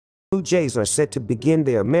Blue Jays are set to begin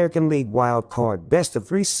their American League Wild Card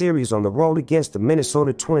best-of-3 series on the road against the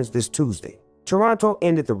Minnesota Twins this Tuesday. Toronto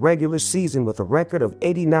ended the regular season with a record of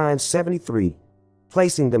 89-73,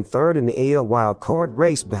 placing them third in the AL Wild Card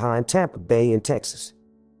race behind Tampa Bay and Texas.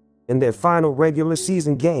 In their final regular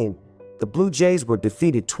season game, the Blue Jays were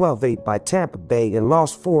defeated 12-8 by Tampa Bay and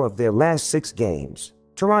lost 4 of their last 6 games.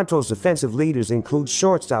 Toronto's offensive leaders include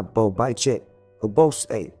shortstop Bo Bichette, who boasts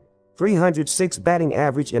a .306 batting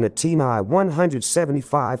average and a team-high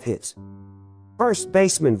 175 hits. First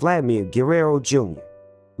baseman Vladimir Guerrero Jr.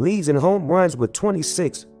 leads in home runs with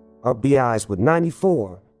 26, RBIs with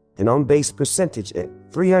 94, and on-base percentage at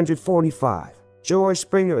 .345. George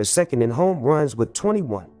Springer is second in home runs with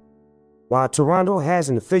 21. While Toronto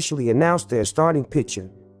hasn't officially announced their starting pitcher,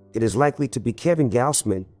 it is likely to be Kevin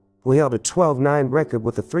Gausman, who held a 12-9 record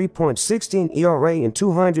with a 3.16 ERA and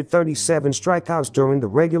 237 strikeouts during the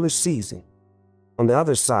regular season. On the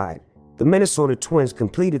other side, the Minnesota Twins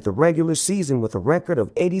completed the regular season with a record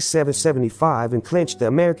of 87-75 and clinched the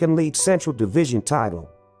American League Central Division title,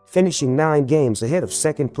 finishing 9 games ahead of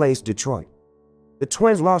second-place Detroit. The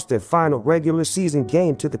Twins lost their final regular season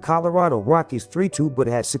game to the Colorado Rockies 3-2 but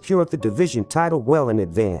had secured the division title well in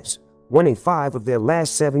advance, winning 5 of their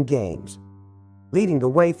last 7 games. Leading the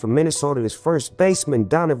way for Minnesota is first baseman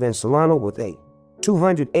Donovan Solano with a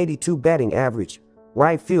 .282 batting average,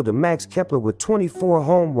 right fielder Max Kepler with 24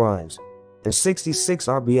 home runs and 66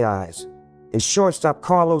 RBIs, and shortstop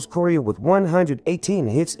Carlos Correa with 118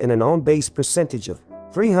 hits and an on-base percentage of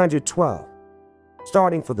 .312.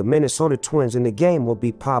 Starting for the Minnesota Twins in the game will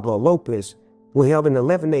be Pablo Lopez, who held an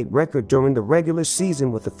 11-8 record during the regular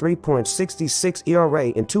season with a 3.66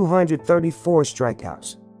 ERA and 234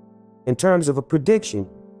 strikeouts. In terms of a prediction,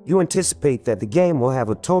 you anticipate that the game will have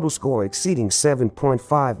a total score exceeding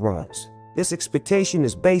 7.5 runs. This expectation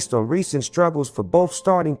is based on recent struggles for both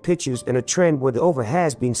starting pitchers and a trend where the over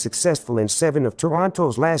has been successful in 7 of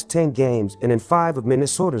Toronto's last 10 games and in 5 of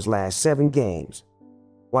Minnesota's last 7 games.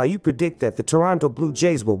 While you predict that the Toronto Blue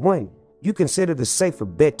Jays will win, you consider the safer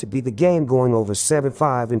bet to be the game going over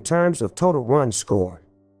 7.5 in terms of total runs scored.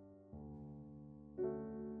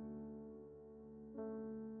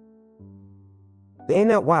 The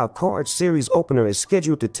NL Wild Card Series opener is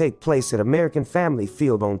scheduled to take place at American Family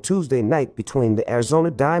Field on Tuesday night between the Arizona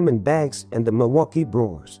Diamondbacks and the Milwaukee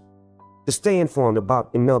Brewers. To stay informed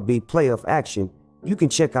about MLB playoff action, you can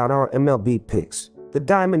check out our MLB picks. The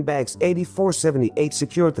Diamondbacks 84-78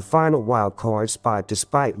 secured the final wild card spot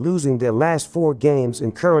despite losing their last 4 games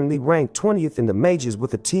and currently ranked 20th in the majors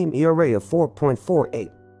with a team ERA of 4.48.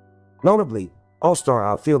 Notably, All-Star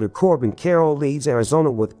outfielder Corbin Carroll leads Arizona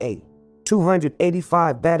with a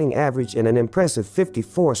 .285 batting average and an impressive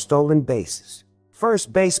 54 stolen bases.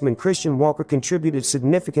 First baseman Christian Walker contributed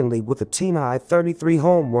significantly with a team-high 33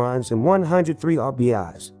 home runs and 103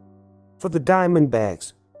 RBIs. For the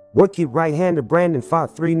Diamondbacks, rookie right-hander Brandon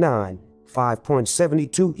Pfaadt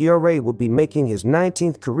 5.72 ERA will be making his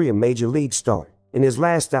 19th career Major League start. In his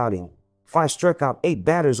last outing, Pfaadt struck out 8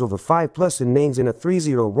 batters over 5+ innings in a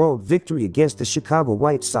 3-0 road victory against the Chicago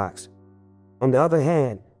White Sox. On the other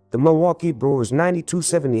hand, the Milwaukee Brewers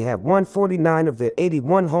 92-70 have won 49 of their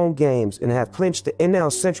 81 home games and have clinched the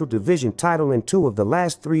NL Central Division title in 2 of the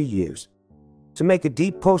last 3 years. To make a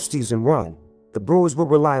deep postseason run, the Brewers will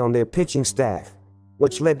rely on their pitching staff,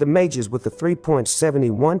 which led the majors with a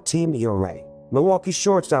 3.71 team ERA. Milwaukee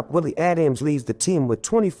shortstop Willie Adams leads the team with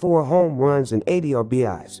 24 home runs and 80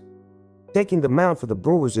 RBIs. Taking the mound for the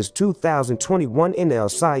Brewers is 2021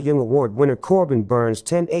 NL Cy Young Award winner Corbin Burnes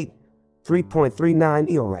 10-8.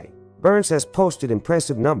 3.39 ERA. Burnes has posted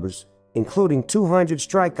impressive numbers, including 200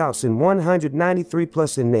 strikeouts in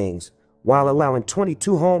 193+ innings, while allowing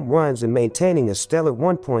 22 home runs and maintaining a stellar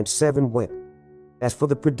 1.7 WHIP. As for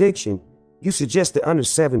the prediction, you suggested under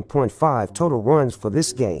 7.5 total runs for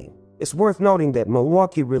this game. It's worth noting that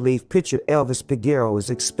Milwaukee relief pitcher Elvis Peguero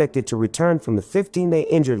is expected to return from the 15-day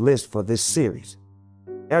injured list for this series.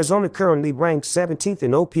 Arizona currently ranks 17th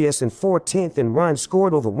in OPS and 14th in runs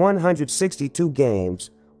scored over 162 games,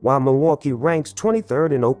 while Milwaukee ranks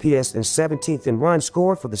 23rd in OPS and 17th in runs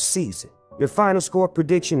scored for the season. Your final score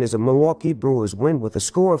prediction is a Milwaukee Brewers win with a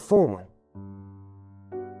score of 4-1.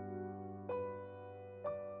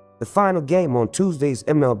 The final game on Tuesday's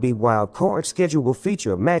MLB Wild Card schedule will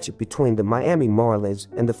feature a matchup between the Miami Marlins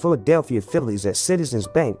and the Philadelphia Phillies at Citizens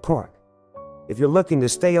Bank Park. If you're looking to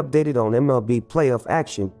stay updated on MLB playoff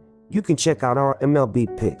action, you can check out our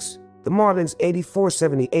MLB picks. The Marlins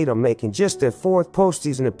 84-78 are making just their 4th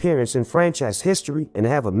postseason appearance in franchise history and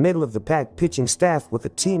have a middle-of-the-pack pitching staff with a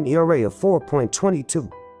team ERA of 4.22.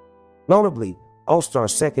 Notably, All-Star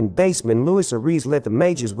second baseman Luis Ariz led the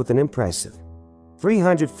majors with an impressive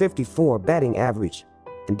 354 batting average,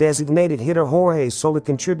 and designated hitter Jorge Soler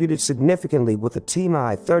contributed significantly with a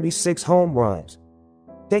team-high 36 home runs.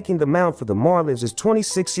 Taking the mound for the Marlins is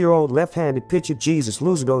 26-year-old left-handed pitcher Jesus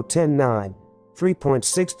Luzardo, 10-9,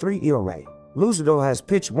 3.63 ERA. Luzardo has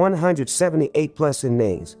pitched 178-plus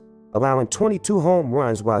innings, allowing 22 home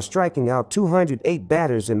runs while striking out 208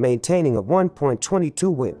 batters and maintaining a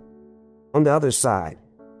 1.22 whip. On the other side,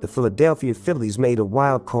 the Philadelphia Phillies made a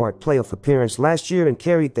wild-card playoff appearance last year and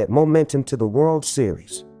carried that momentum to the World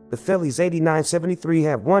Series. The Phillies 89-73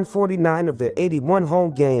 have won 49 of their 81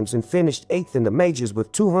 home games and finished 8th in the majors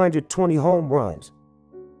with 220 home runs.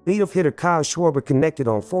 Leadoff hitter Kyle Schwarber connected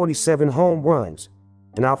on 47 home runs,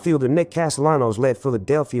 and outfielder Nick Castellanos led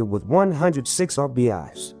Philadelphia with 106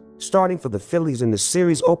 RBIs. Starting for the Phillies in the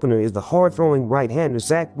series opener is the hard-throwing right-hander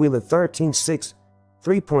Zach Wheeler, 13-6,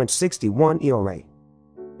 3.61 ERA.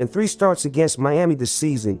 In 3 starts against Miami this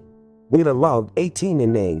season, Wheeler logged 18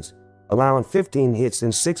 innings, allowing 15 hits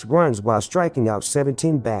and 6 runs while striking out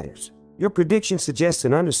 17 batters. Your prediction suggests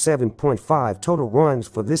an under 7.5 total runs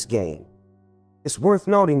for this game. It's worth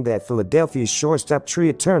noting that Philadelphia's shortstop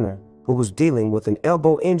Trea Turner, who was dealing with an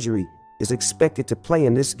elbow injury, is expected to play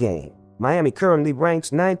in this game. Miami currently ranks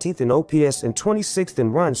 19th in OPS and 26th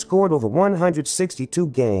in runs scored over 162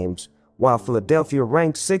 games, while Philadelphia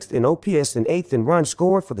ranks 6th in OPS and 8th in runs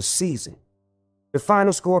scored for the season. The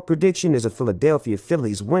final score prediction is a Philadelphia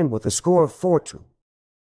Phillies win with a score of 4-2.